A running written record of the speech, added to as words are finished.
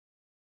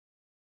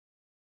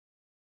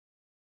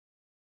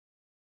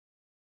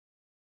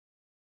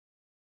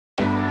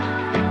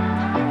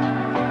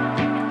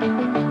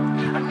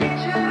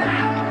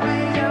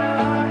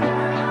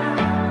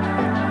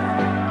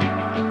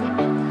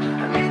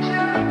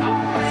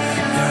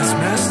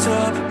messed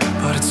up,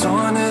 but it's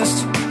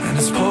honest and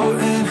it's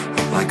potent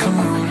like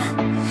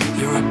Kalyn.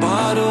 You're a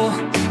bottle,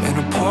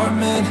 an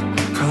apartment.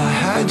 Girl, I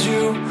had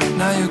you,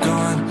 now you're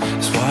gone.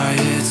 That's why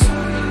it's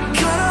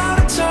kinda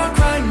hard to talk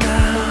right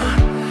now.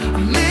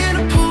 I'm in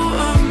a pool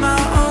of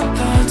my own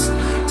thoughts,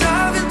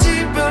 diving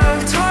deeper,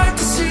 it's hard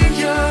to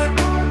see ya.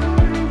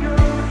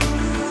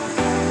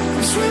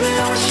 I'm swimming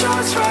on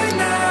sharks right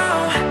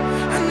now.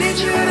 I need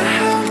you to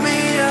help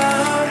me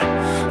out.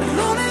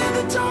 Alone in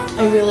the dark.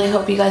 I really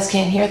hope you guys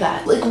can't hear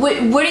that. Like,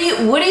 what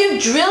are you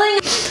drilling?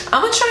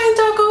 I'm gonna try and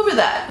talk over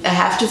that. I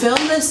have to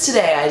film this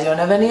today. I don't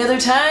have any other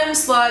time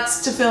slots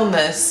to film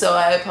this, so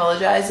I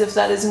apologize if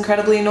that is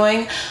incredibly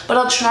annoying, but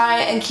I'll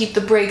try and keep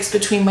the breaks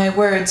between my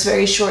words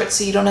very short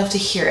so you don't have to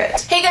hear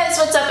it. Hey guys,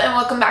 what's up and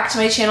welcome back to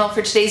my channel.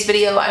 For today's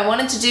video, I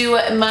wanted to do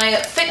my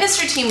fitness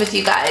routine with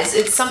you guys.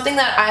 It's something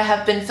that I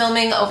have been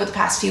filming over the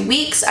past few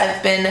weeks.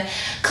 I've been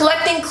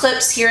collecting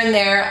clips here and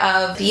there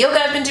of the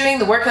yoga I've been doing,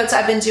 the workouts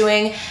I've been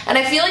doing, and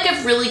I feel like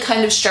I've really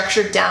kind of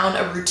structured down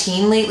a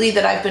routine lately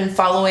that I've been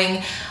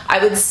following. I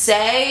would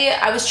say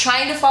I was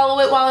trying to follow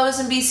it while I was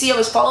in BC. I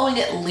was following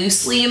it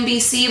loosely in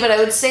BC, but I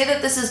would say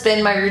that this has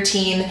been my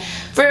routine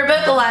for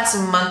about the last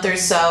month or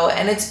so,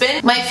 and it's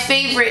been my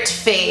favorite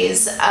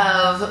phase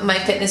of my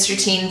fitness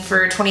routine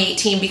for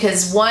 2018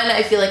 because one,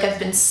 I feel like I've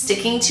been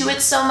sticking to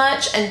it so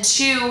much, and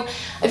two,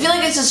 I feel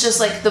like it's just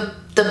like the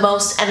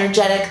most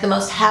energetic, the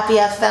most happy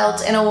I've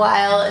felt in a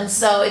while, and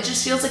so it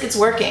just feels like it's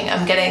working.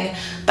 I'm getting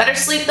better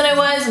sleep than I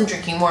was, I'm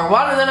drinking more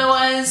water than I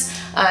was,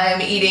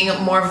 I'm eating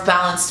more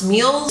balanced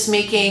meals,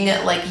 making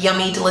like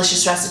yummy,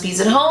 delicious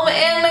recipes at home,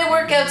 and my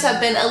workouts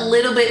have been a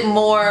little bit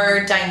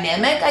more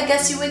dynamic, I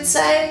guess you would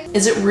say.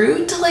 Is it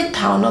rude to like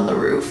pound on the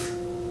roof?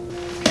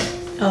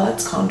 Oh,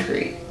 that's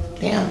concrete.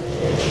 Damn.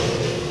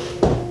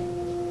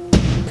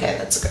 Okay,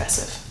 that's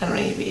aggressive. I don't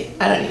need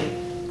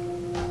to.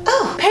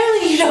 Oh,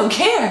 apparently you don't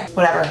care.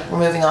 Whatever, we're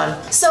moving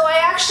on. So I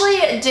actually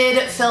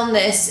did film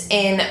this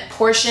in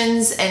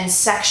portions and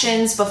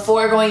sections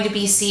before going to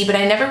BC, but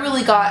I never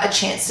really got a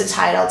chance to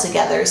tie it all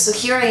together. So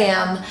here I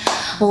am,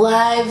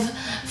 live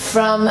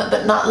from,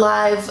 but not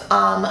live,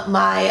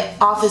 my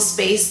office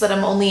space that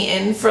I'm only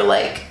in for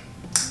like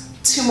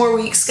 2 more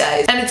weeks,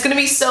 guys. And it's gonna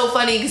be so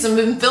funny because I've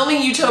been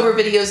filming YouTuber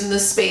videos in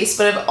this space,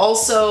 but I've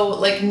also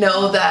like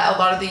know that a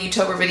lot of the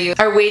YouTuber videos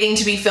are waiting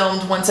to be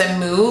filmed once I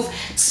move.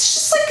 It's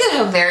just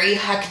like a very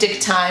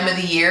hectic time of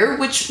the year,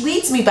 which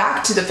leads me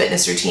back to the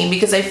fitness routine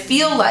because I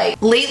feel like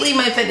lately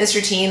my fitness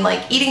routine,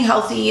 like eating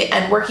healthy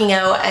and working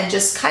out and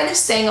just kind of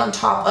staying on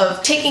top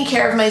of taking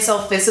care of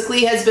myself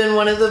physically has been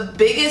one of the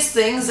biggest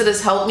things that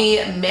has helped me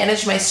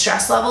manage my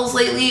stress levels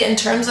lately in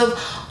terms of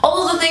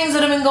all of the things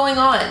that have been going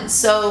on.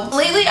 So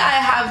lately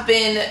I have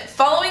been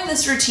following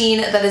this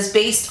routine that is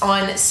based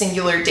on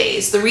singular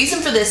days. The reason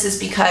for this is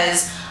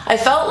because I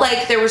felt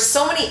like there were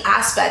so many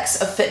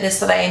aspects of fitness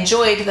that I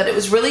enjoyed that it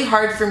was really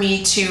hard for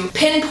me to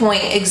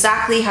pinpoint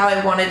exactly how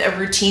I wanted a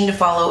routine to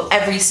follow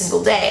every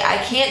single day. I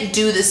can't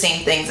do the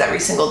same things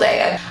every single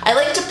day. I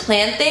like to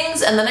plan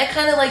things and then I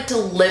kind of like to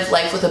live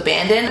life with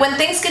abandon. When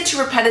things get too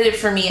repetitive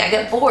for me, I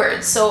get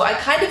bored. So I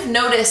kind of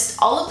noticed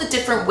all of the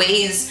different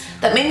ways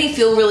that made me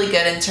feel really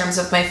good in terms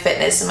of my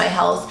fitness and my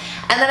health.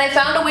 And then I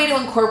found a way to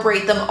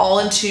incorporate them all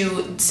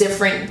into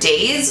different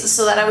days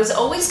so that I was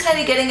always kind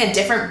of getting a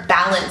different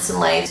balance in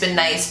life. It's been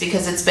nice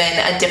because it's been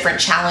a different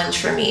challenge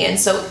for me. And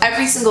so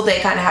every single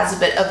day kind of has a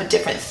bit of a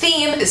different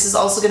theme. This is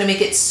also gonna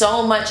make it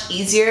so much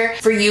easier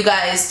for you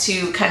guys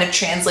to kind of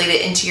translate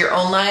it into your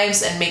own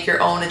lives and make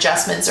your own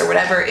adjustments or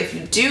whatever if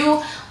you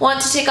do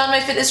want to take on my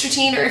fitness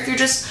routine, or if you're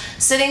just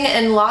sitting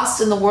and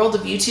lost in the world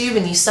of YouTube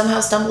and you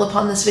somehow stumble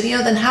upon this video,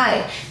 then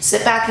hi,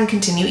 sit back and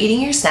continue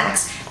eating your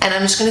snacks, and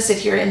I'm just gonna sit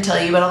here and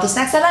tell you about all the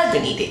snacks that I've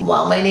been eating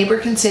while my neighbor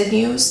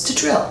continues to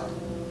drill.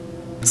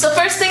 So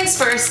first things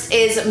first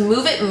is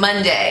Move It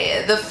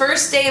Monday, the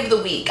first day of the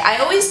week. I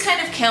always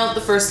kind of count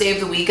the first day of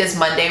the week as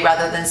Monday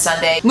rather than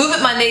Sunday. Move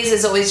It Mondays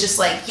is always just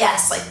like,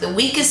 yes, like the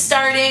week is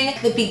starting,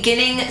 the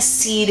beginning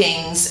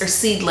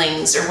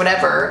seedlings or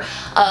whatever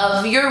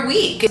of your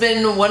week. It's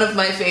been one of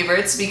my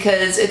favorites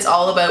because it's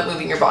all about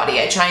moving your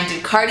body. I try and do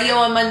cardio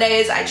on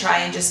Mondays. I try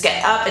and just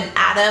get up and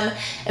at 'em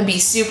and be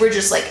super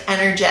just like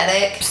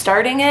energetic.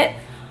 Starting it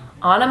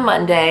on a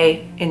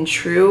Monday in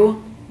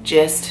true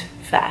gist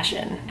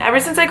fashion. Ever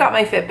since I got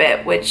my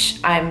Fitbit, which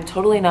I'm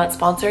totally not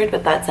sponsored,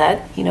 but that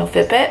said, you know,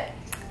 Fitbit,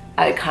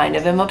 I kind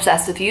of am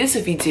obsessed with you, so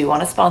if you do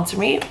want to sponsor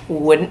me,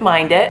 wouldn't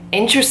mind it.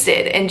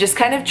 Interested in just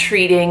kind of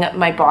treating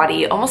my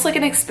body almost like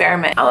an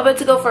experiment. I'm about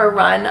to go for a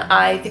run.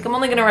 I think I'm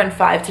only gonna run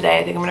 5 today.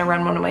 I think I'm gonna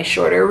run one of my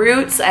shorter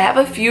routes. I have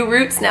a few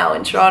routes now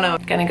in Toronto.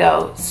 I'm gonna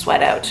go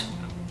sweat out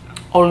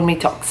all of me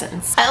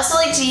toxins. I also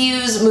like to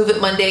use Move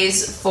It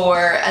Mondays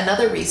for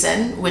another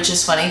reason, which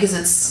is funny because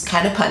it's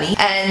kind of punny,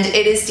 and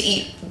it is to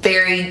eat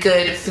very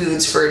good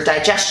foods for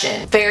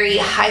digestion. Very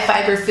high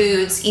fiber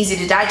foods, easy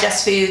to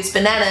digest foods,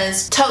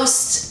 bananas,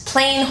 toast,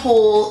 plain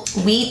whole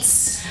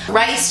wheats,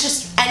 rice,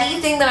 just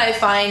anything that I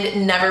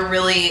find never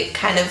really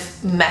kind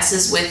of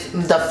messes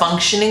with the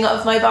functioning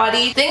of my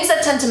body. Things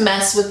that tend to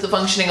mess with the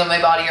functioning of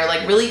my body are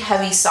like really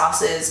heavy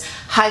sauces,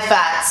 high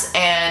fats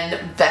and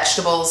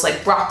vegetables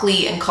like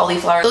broccoli and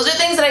cauliflower. Those are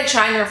things that I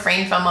try and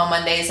refrain from on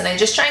Mondays, and I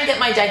just try and get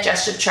my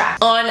digestive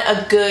tract on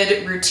a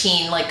good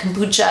routine, like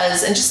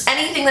kombuchas and just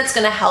anything that's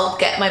gonna help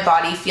get my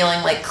body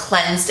feeling like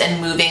cleansed and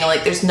moving,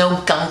 like there's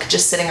no gunk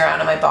just sitting around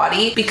in my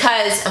body.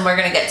 Because, and we're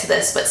gonna get to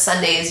this, but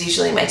Sunday is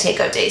usually my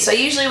takeout day. So I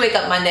usually wake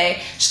up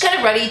Monday just kind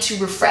of ready to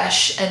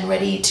refresh and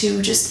ready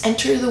to just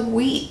enter the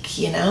week,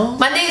 you know?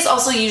 Monday is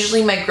also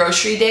usually my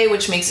grocery day,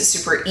 which makes it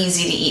super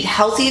easy to eat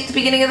healthy at the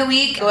beginning of the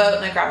week. Go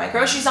out and I grab my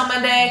groceries on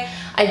Monday.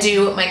 I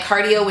do my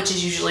cardio, which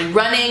is usually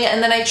running,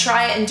 and then I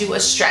try and do a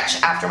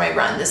stretch after my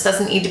run. This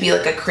doesn't need to be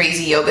like a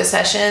crazy yoga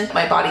session.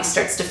 My body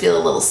starts to feel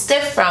a little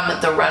stiff from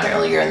the run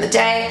earlier in the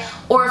day,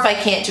 or if I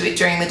can't do it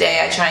during the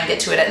day, I try and get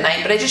to it at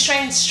night, but I just try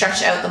and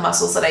stretch out the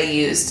muscles that I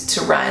used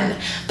to run.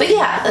 But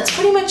yeah, that's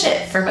pretty much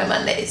it for my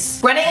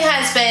Mondays. Running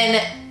has been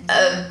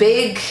a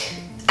big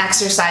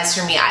exercise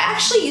for me. I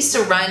actually used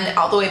to run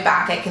all the way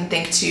back, I can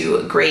think,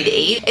 to grade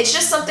 8. It's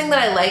just something that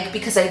I like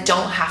because I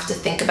don't have to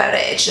think about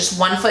it. It's just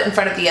one foot in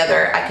front of the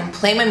other. I can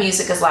play my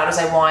music as loud as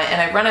I want,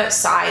 and I run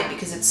outside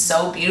because it's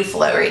so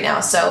beautiful out right now.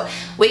 So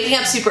waking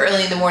up super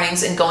early in the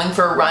mornings and going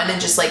for a run and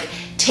just like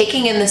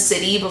taking in the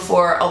city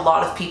before a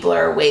lot of people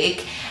are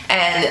awake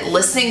and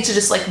listening to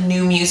just like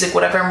new music,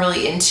 whatever I'm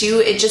really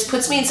into, it just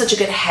puts me in such a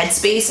good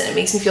headspace and it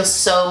makes me feel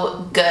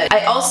so good.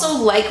 I also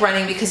like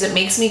running because it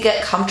makes me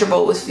get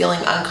comfortable with feeling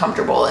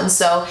uncomfortable. And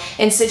so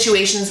in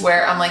situations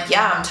where I'm like,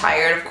 yeah, I'm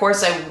tired, of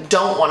course I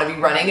don't want to be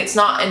running. It's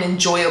not an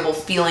enjoyable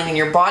feeling in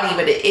your body,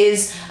 but it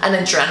is an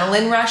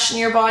adrenaline rush in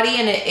your body,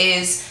 and it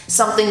is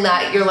something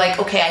that you're like,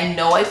 okay, I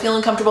know I feel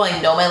uncomfortable,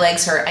 I know my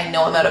legs hurt, I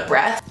know I'm out of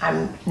breath,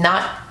 I'm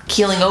not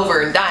keeling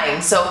over and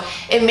dying. So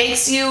it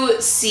makes you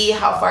see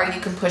how far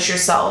you can push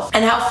yourself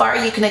and how far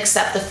you can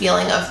accept the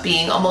feeling of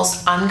being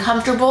almost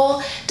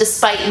uncomfortable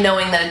despite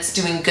knowing that it's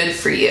doing good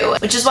for you,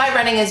 which is why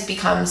running has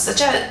become such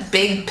a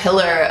big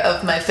pillar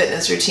of my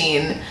fitness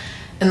routine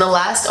in the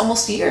last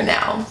almost year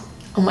now.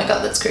 Oh my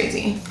god, that's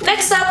crazy.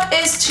 Next up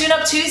is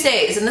Tune-Up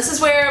Tuesdays, and this is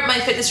where my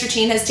fitness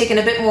routine has taken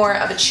a bit more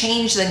of a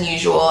change than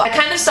usual. I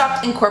kind of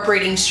stopped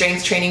incorporating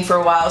strength training for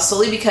a while,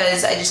 solely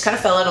because I just kind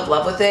of fell out of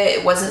love with it.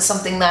 It wasn't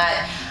something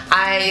that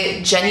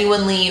I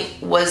genuinely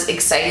was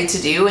excited to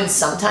do, and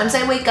sometimes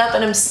I wake up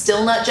and I'm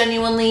still not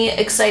genuinely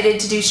excited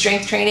to do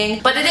strength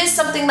training, but it is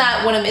something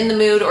that when I'm in the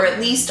mood, or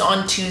at least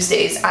on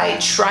Tuesdays, I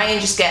try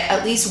and just get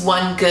at least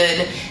one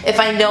good,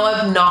 if I know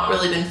I've not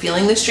really been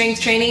feeling the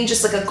strength training,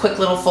 just like a quick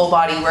little full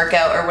body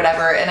workout or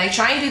whatever. And I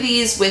try and do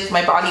these with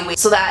my body weight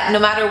so that no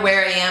matter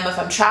where I am, if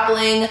I'm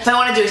traveling, if I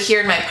want to do it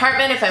here in my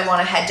apartment, if I want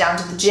to head down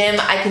to the gym,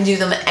 I can do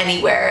them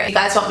anywhere. If you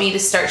guys want me to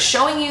start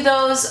showing you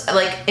those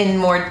like in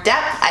more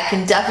depth, I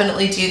can definitely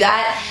do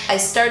that. I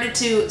started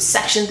to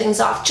section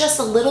things off just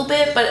a little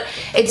bit, but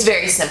it's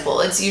very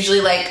simple. It's usually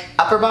like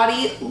upper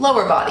body,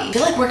 lower body. I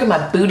feel like working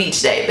my booty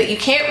today, but you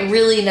can't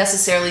really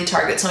necessarily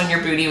target some of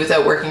your booty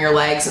without working your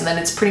legs, and then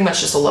it's pretty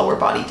much just a lower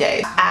body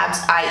day. Abs,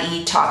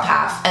 i.e. top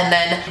half, and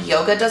then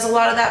yoga does a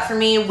lot of that for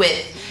me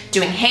with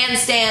doing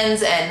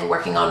handstands and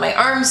working on my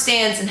arm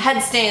stands and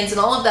headstands and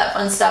all of that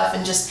fun stuff,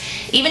 and just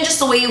even just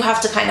the way you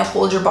have to kind of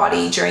hold your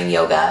body during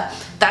yoga.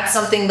 That's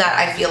something that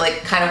I feel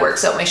like kind of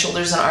works out my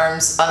shoulders and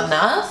arms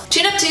enough.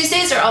 Tune-Up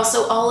Tuesdays are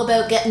also all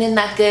about getting in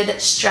that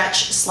good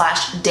stretch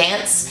slash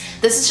dance.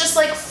 This is just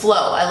like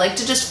flow. I like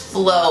to just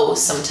flow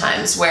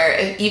sometimes,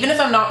 where even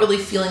if I'm not really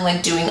feeling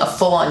like doing a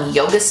full-on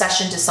yoga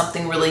session to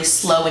something really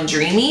slow and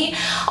dreamy,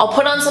 I'll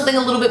put on something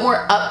a little bit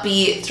more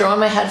upbeat, throw on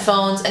my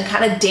headphones, and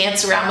kind of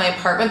dance around my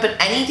apartment, but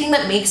anything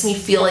that makes me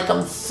feel like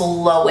I'm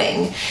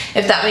flowing.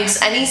 If that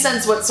makes any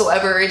sense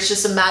whatsoever, it's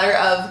just a matter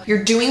of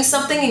you're doing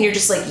something and you're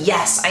just like,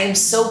 yes, I am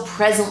so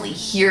presently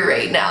here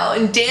right now.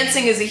 And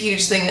dancing is a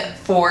huge thing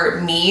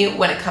for me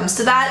when it comes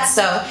to that.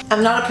 So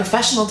I'm not a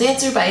professional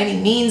dancer by any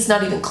means,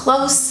 not even close.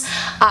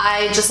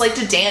 I just like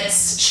to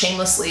dance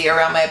shamelessly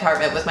around my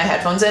apartment with my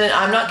headphones in, and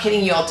I'm not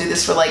kidding you, I'll do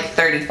this for like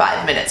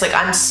 35 minutes. Like,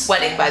 I'm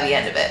sweating by the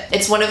end of it.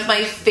 It's one of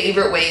my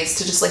favorite ways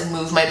to just like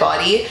move my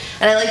body,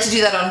 and I like to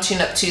do that on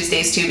Tune-Up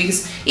Tuesdays too,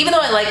 because even though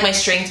I like my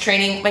strength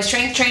training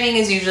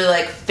is usually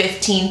like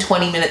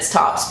 15-20 minutes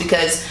tops,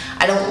 because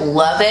I don't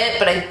love it,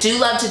 but I do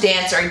love to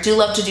dance, or I do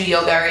love to do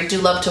yoga, or I do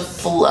love to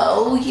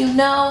flow, you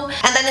know?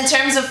 And then in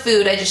terms of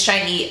food, I just try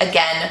and eat,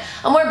 again,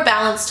 a more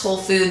balanced whole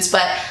foods,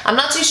 but I'm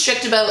not too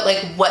strict about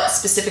like what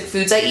specific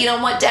foods I eat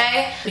on what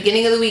day.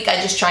 Beginning of the week,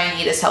 I just try and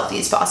eat as healthy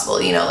as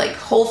possible, you know, like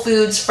whole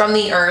foods from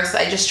the earth.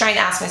 I just try and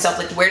ask myself,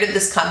 like, where did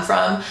this come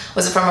from?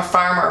 Was it from a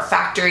farm or a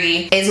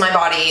factory? Is my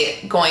body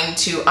going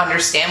to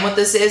understand what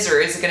this is, or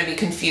is it going to be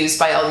confused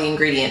by all the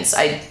ingredients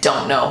I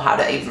don't know how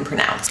to even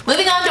pronounce?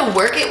 Moving on to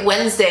Work It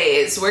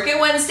Wednesdays. Work It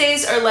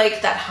Wednesdays are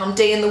like that hump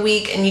day in the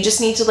week, and you just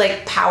need to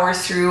like power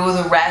through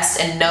the rest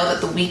and know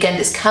that the weekend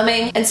is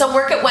coming. And so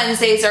Work It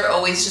Wednesdays are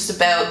always just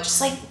about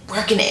just like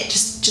working it,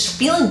 just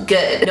feeling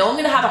good. I know I'm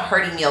gonna have a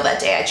hearty meal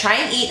that day. I try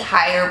and eat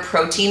higher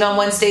protein on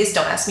Wednesdays,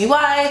 don't ask me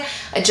why.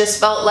 I just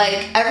felt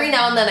like every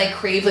now and then I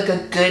crave like a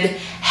good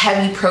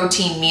heavy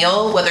protein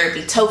meal, whether it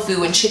be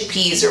tofu and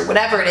chickpeas or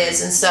whatever it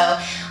is. And so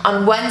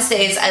On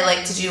Wednesdays, I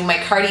like to do my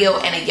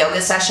cardio and a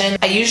yoga session.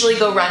 I usually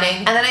go running,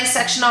 and then I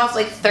section off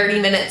like 30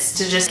 minutes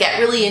to just get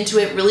really into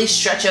it, really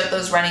stretch out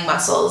those running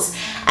muscles.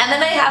 And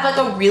then I have like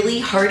a really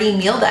hearty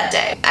meal that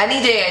day.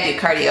 Any day I do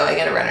cardio, I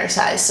get a runner's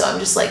high, so I'm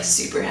just like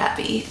super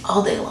happy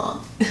all day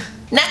long.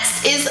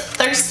 Next is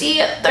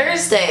Thirsty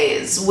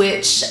Thursdays,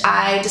 which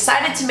I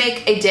decided to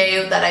make a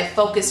day that I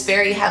focus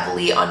very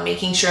heavily on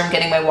making sure I'm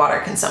getting my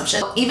water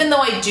consumption. Even though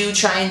I do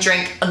try and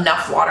drink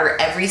enough water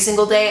every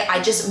single day,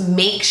 I just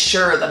make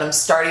sure that I'm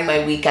starting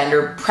my weekend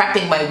or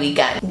prepping my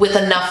weekend with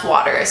enough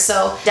water.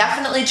 So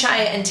definitely try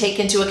and take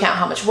into account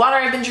how much water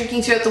I've been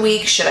drinking throughout the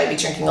week. Should I be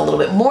drinking a little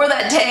bit more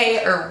that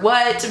day or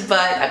what? But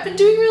I've been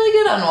doing really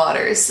good on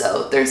water,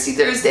 so Thirsty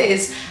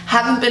Thursdays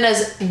haven't been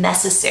as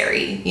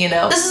necessary, you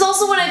know? This is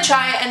also when I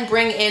try and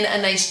bring in a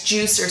nice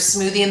juice or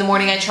smoothie in the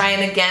morning. I try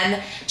and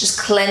again just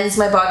cleanse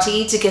my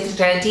body to get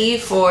ready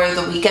for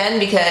the weekend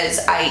because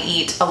I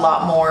eat a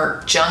lot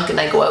more junk and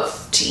I go out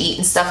to eat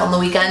and stuff on the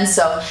weekend.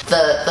 So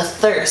the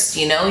thirst,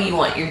 you know, you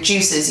want your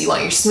juices, you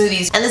want your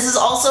smoothies. And this is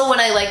also when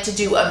I like to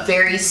do a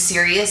very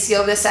serious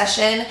yoga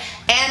session.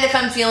 And if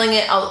I'm feeling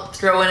it, I'll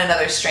throw in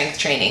another strength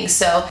training.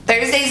 So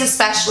Thursdays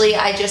especially,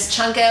 I just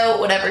chunk out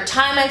whatever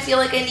time I feel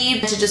like I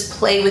need to just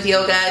play with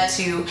yoga,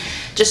 to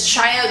just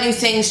try out new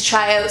things,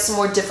 try out some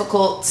more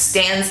difficult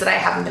stands that I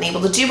haven't been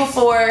able to do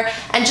before,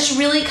 and just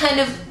really kind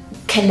of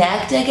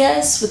connect, I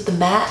guess, with the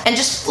mat and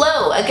just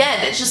flow. Again,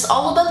 it's just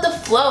all about the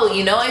flow,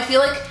 you know? I feel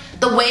like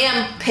the way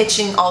I'm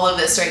pitching all of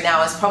this right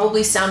now is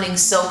probably sounding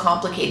so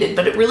complicated,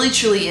 but it really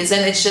truly isn't.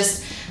 It's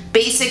just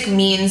basic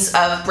means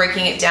of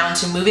breaking it down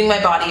to moving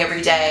my body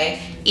every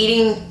day,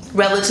 eating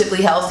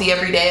relatively healthy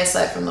every day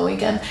aside from the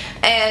weekend,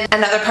 and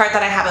another part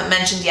that I haven't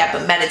mentioned yet,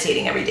 but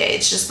meditating every day.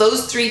 It's just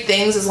those three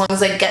things. As long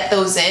as I get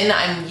those in,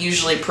 I'm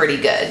usually pretty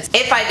good.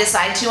 If I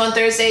decide to on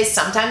Thursdays,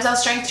 sometimes I'll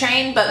strength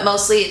train, but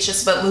mostly it's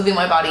just about moving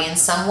my body in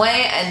some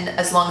way, and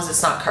as long as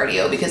it's not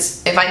cardio,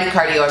 because if I do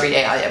cardio every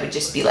day, I would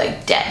just be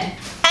like dead.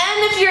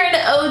 And if you're an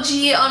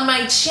OG on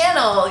my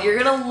channel, you're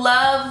gonna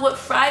love what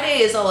Friday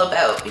is all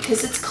about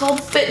because it's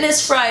called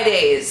Fitness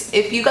Fridays.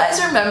 If you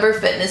guys remember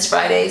Fitness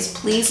Fridays,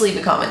 please leave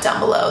a comment down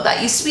below.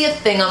 That used to be a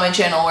thing on my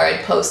channel where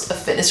I'd post a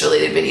fitness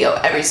related video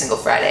every single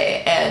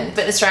Friday. And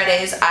Fitness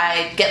Fridays,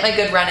 I get my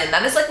good run in.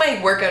 That is like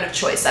my workout of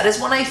choice. That is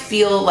when I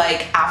feel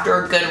like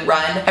after a good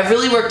run, I've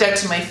really worked out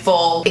to my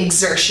full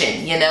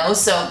exertion, you know?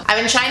 So I've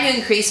been trying to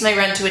increase my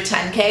run to a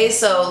 10K.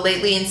 So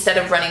lately, instead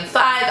of running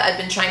 5, I've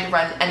been trying to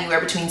run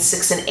anywhere between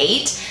 6 and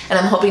 8, and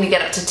I'm hoping to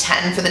get up to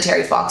 10 for the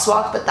Terry Fox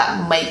walk, but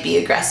that might be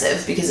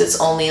aggressive because it's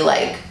only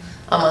like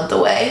a month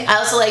away. I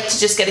also like to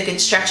just get a good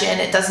stretch in.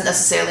 It doesn't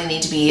necessarily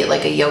need to be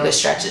like a yoga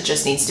stretch. It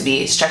just needs to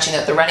be stretching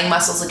out the running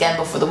muscles again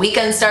before the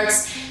weekend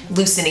starts,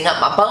 loosening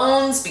up my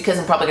bones because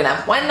I'm probably gonna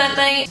have wine that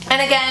night.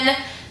 And again,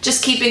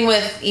 just keeping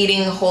with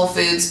eating whole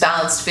foods,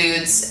 balanced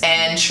foods,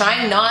 and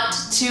trying not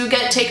to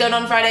get takeout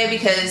on Friday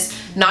because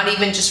not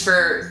even just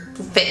for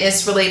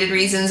fitness related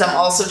reasons, I'm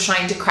also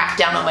trying to crack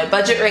down on my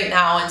budget right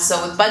now. And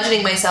so with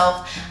budgeting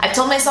myself, I've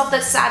told myself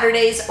that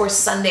Saturdays or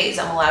Sundays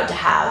I'm allowed to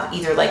have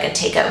either like a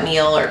takeout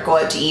meal or go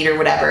out to eat or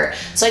whatever.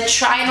 So I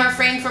try and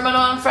refrain from it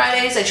on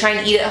Fridays. I try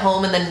and eat at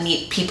home and then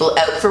meet people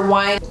out for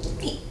wine.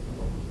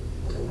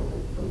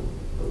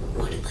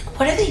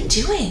 What are they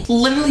doing?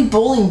 Literally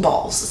bowling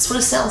balls. That's what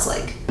it sounds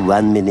like.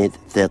 1 minute,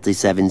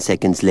 37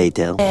 seconds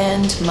later.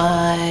 And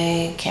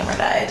my camera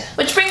died.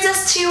 Which brings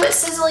us to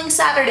Sizzling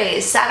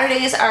Saturdays.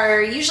 Saturdays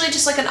are usually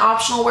just like an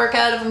optional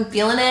workout if I'm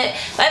feeling it.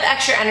 If I have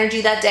extra energy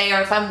that day,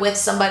 or if I'm with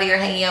somebody or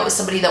hanging out with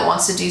somebody that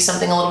wants to do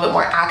something a little bit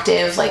more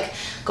active, like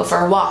go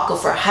for a walk, go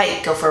for a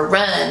hike, go for a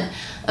run.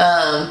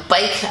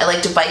 Bike. I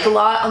like to bike a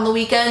lot on the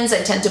weekends.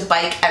 I tend to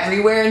bike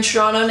everywhere in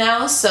Toronto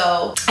now,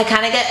 so I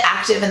kind of get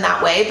active in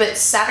that way, but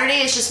Saturday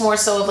is just more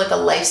so of like a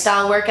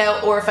lifestyle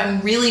workout, or if I'm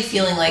really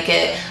feeling like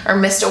it or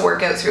missed a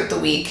workout throughout the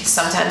week,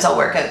 sometimes I'll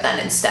work out then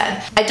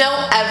instead. I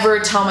don't ever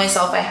tell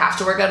myself I have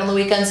to work out on the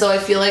weekend, so I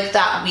feel like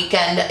that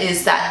weekend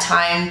is that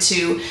time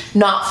to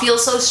not feel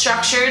so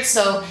structured.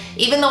 So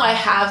even though I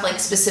have like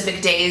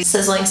specific days,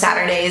 Sizzling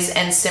Saturdays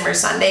and Simmer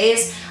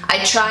Sundays,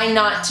 I try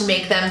not to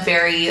make them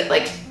very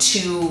like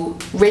too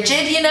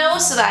rigid, you know,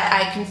 so that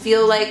I can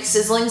feel like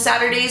Sizzling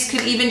Saturdays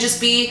could even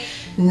just be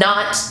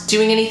not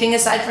doing anything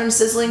aside from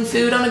sizzling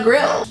food on a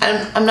grill.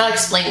 I'm not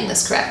explaining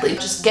this correctly.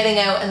 Just getting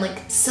out and like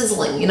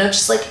sizzling, you know,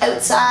 just like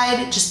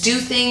outside, just do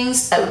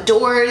things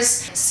outdoors,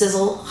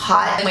 sizzle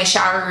hot. In my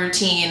shower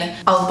routine,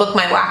 I'll book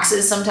my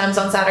waxes sometimes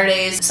on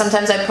Saturdays.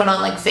 Sometimes I put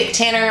on like fake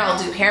tanner,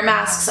 I'll do hair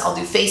masks, I'll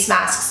do face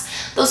masks.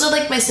 Those are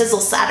like my Sizzle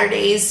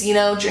Saturdays, you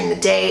know, during the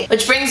day,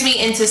 which brings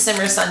me into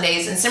Simmer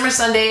Sundays. And Simmer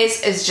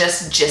Sundays is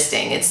just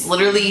gisting. It's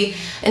literally,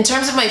 in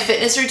terms of my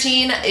fitness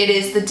routine, it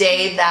is the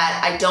day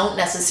that I don't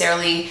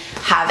necessarily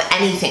have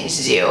anything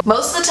to do.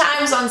 Most of the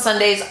times on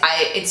Sundays,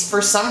 it's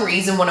for some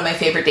reason one of my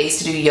favorite days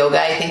to do yoga.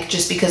 I think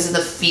just because of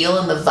the feel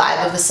and the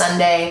vibe of a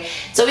Sunday.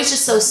 It's always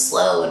just so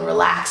slow and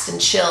relaxed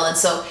and chill. And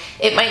so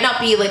it might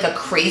not be like a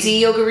crazy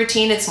yoga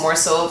routine. It's more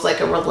so of like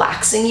a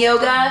relaxing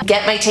yoga.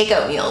 Get my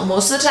takeout meal.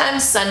 Most of the time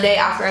Sunday,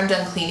 after I'm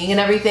done cleaning and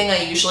everything,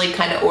 I usually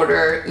kind of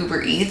order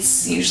Uber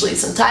Eats, usually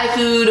some Thai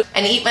food,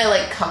 and eat my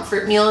like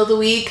comfort meal of the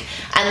week.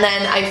 And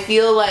then I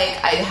feel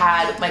like I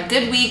had my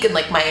good week and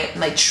like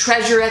my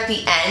treasure at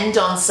the end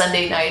on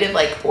Sunday night of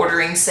like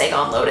ordering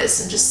Saigon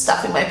Lotus and just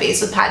stuffing my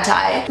face with pad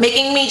thai,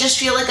 making me just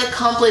feel like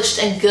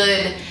accomplished and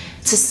good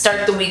to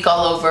start the week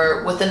all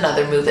over with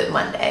another Move It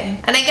Monday.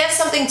 And I guess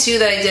something too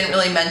that I didn't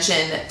really mention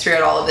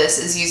throughout all of this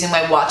is using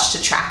my watch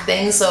to track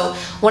things. So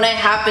when I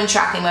have been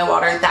tracking my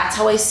water, that's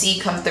how I see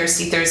come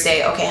Thirsty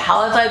Thursday, okay,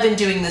 how have I been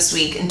doing this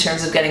week in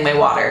terms of getting my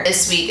water?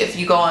 This week, if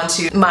you go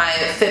onto my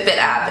Fitbit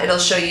app, it'll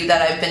show you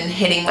that I've been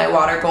hitting my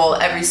water goal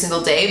every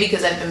single day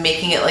because I've been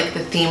making it like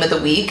the theme of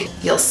the week.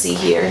 You'll see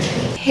here,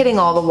 hitting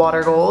all the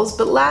water goals,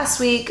 but last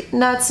week,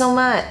 not so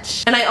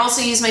much. And I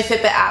also use my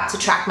Fitbit app to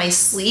track my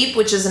sleep,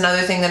 which is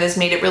another thing that has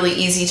made it really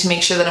easy to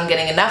make sure that I'm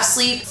getting enough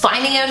sleep,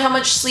 finding out how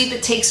much sleep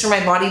it takes for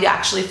my body to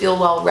actually feel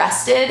well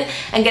rested,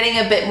 and getting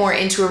a bit more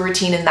into a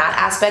routine in that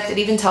aspect. It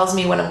even tells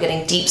me when I'm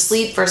getting deep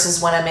sleep versus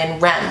when I'm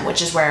in REM,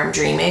 which is where I'm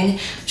dreaming,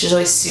 which is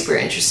always super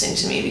interesting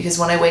to me because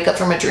when I wake up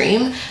from a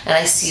dream and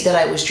I see that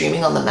I was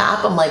dreaming on the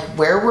map, I'm like,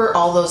 where were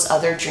all those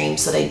other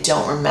dreams that I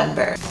don't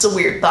remember? It's a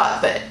weird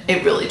thought, but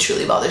it really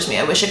truly bothers me.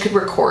 I wish I could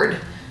record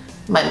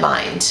my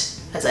mind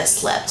as I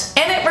slept.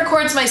 And it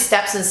records my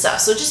steps and stuff,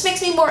 so it just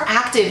makes me more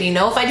active, you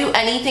know? If I do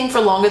anything for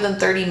longer than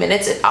 30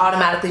 minutes, it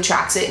automatically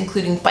tracks it,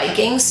 including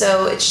biking,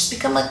 so it's just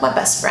become like my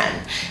best friend.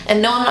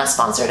 And no, I'm not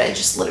sponsored, I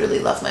just literally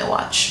love my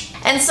watch.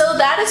 And so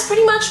that has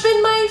pretty much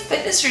been my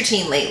fitness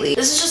routine lately.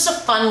 This is just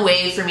a fun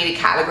way for me to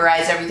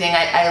categorize everything.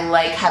 I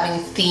like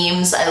having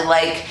themes, I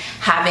like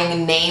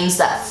having names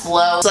that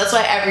flow. So that's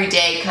why every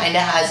day kind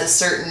of has a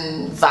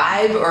certain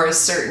vibe or a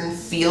certain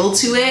feel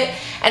to it.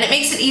 And it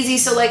makes it easy,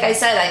 so like I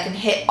said, I can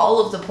hit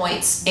all of the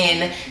points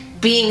in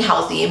being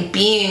healthy and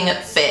being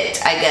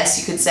fit, I guess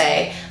you could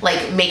say.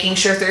 Like making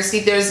sure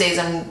Thirsty Thursdays,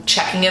 I'm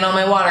checking in on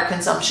my water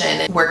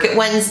consumption. Work It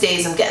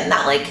Wednesdays, I'm getting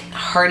that like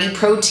hearty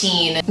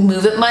protein.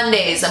 Move It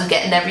Mondays, I'm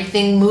getting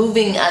everything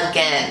moving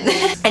again.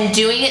 And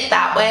doing it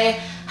that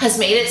way has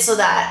made it so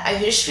that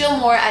I just feel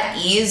more at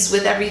ease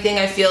with everything.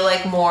 I feel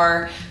like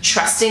more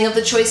trusting of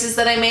the choices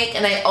that I make,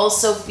 and I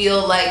also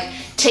feel like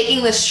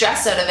taking the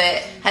stress out of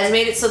it has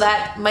made it so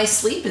that my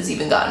sleep has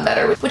even gotten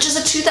better, which is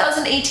a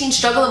 2018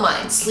 struggle of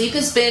mine. Sleep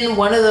has been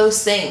one of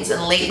those things,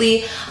 and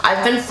lately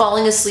I've been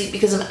falling asleep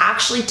because I'm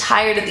actually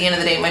tired at the end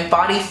of the day. My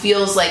body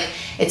feels like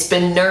it's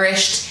been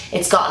nourished,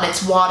 it's gotten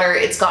its water,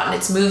 it's gotten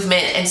its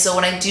movement, and so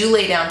when I do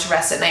lay down to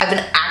rest at night, I've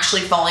been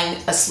actually falling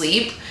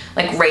asleep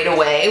like right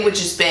away, which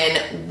has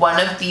been one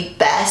of the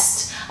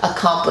best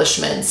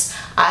accomplishments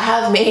I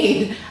have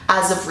made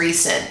as of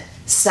recent.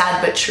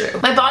 Sad but true.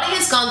 My body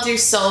has gone through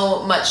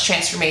so much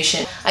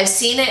transformation. I've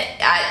seen it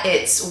at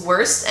its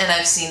worst and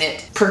I've seen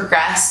it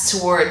progress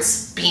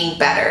towards being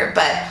better,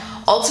 but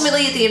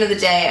ultimately at the end of the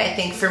day, I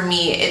think for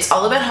me, it's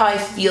all about how I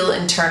feel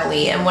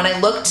internally. And when I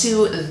look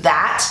to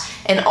that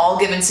in all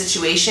given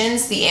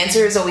situations, the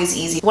answer is always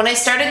easy. When I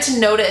started to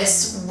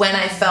notice when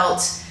I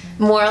felt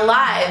more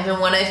alive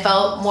and when I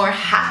felt more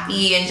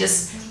happy, and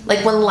just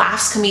like when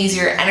laughs come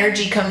easier,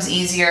 energy comes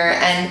easier,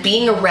 and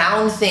being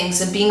around things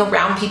and being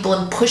around people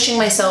and pushing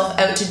myself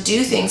out to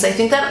do things, I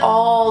think that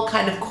all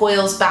kind of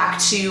coils back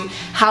to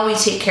how we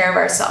take care of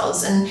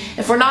ourselves. And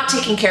if we're not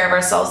taking care of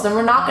ourselves, then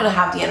we're not going to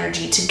have the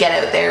energy to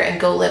get out there and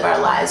go live our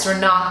lives. We're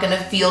not going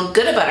to feel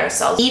good about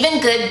ourselves,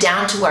 even good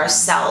down to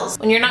ourselves.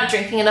 When you're not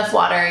drinking enough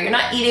water, you're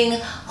not eating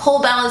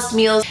whole balanced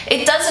meals,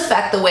 it does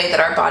affect the way that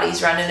our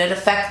bodies run, and it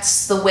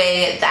affects the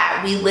way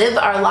that we live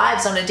our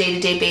lives on a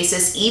day-to-day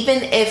basis,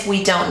 even if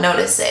we don't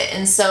notice it.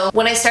 And so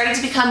when I started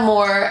to become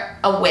more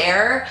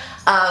aware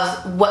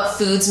of what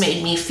foods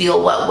made me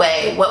feel what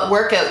way, what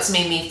workouts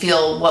made me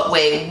feel what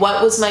way,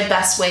 what was my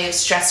best way of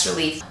stress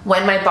relief,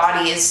 when my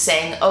body is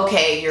saying,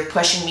 okay, you're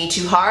pushing me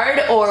too hard,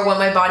 or when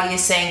my body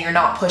is saying you're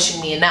not pushing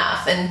me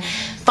enough. And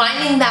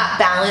finding that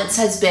balance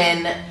has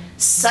been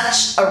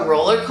such a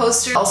roller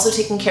coaster. Also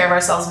taking care of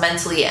ourselves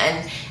mentally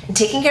and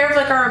taking care of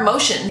like our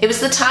emotions. It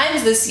was the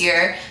times this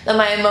year that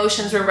my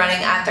emotions were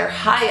running at their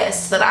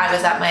highest that I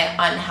was at my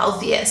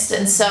unhealthiest.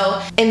 And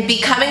so in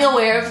becoming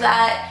aware of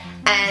that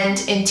and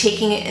in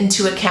taking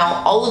into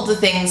account all of the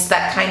things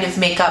that kind of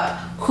make up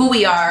who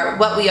we are,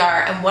 what we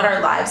are, and what our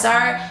lives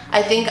are,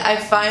 I think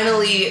I've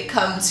finally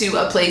come to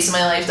a place in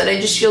my life that I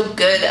just feel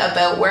good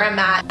about where I'm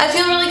at. I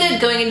feel really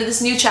good going into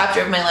this new chapter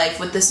of my life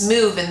with this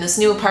move and this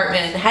new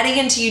apartment and heading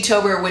into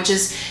Youtober, which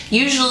is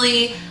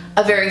usually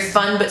a very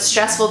fun but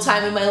stressful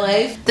time in my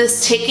life.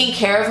 This taking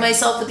care of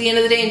myself at the end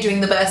of the day and doing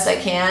the best I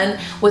can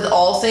with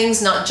all things,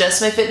 not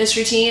just my fitness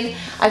routine,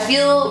 I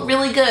feel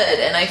really good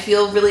and I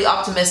feel really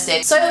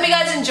optimistic. So I hope you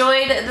guys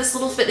enjoyed this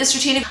little fitness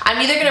routine.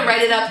 I'm either gonna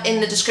write it up in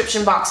the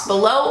description box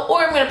below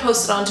or I'm gonna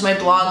post it onto my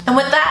blog. And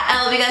with that,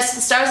 I love you guys to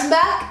the stars and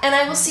back, and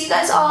I will see you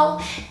guys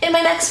all in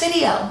my next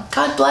video.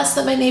 God bless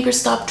that my neighbors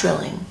stopped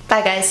drilling.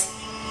 Bye guys.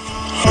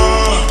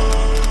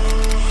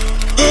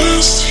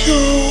 Miss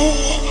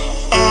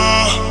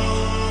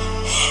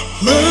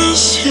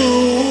you.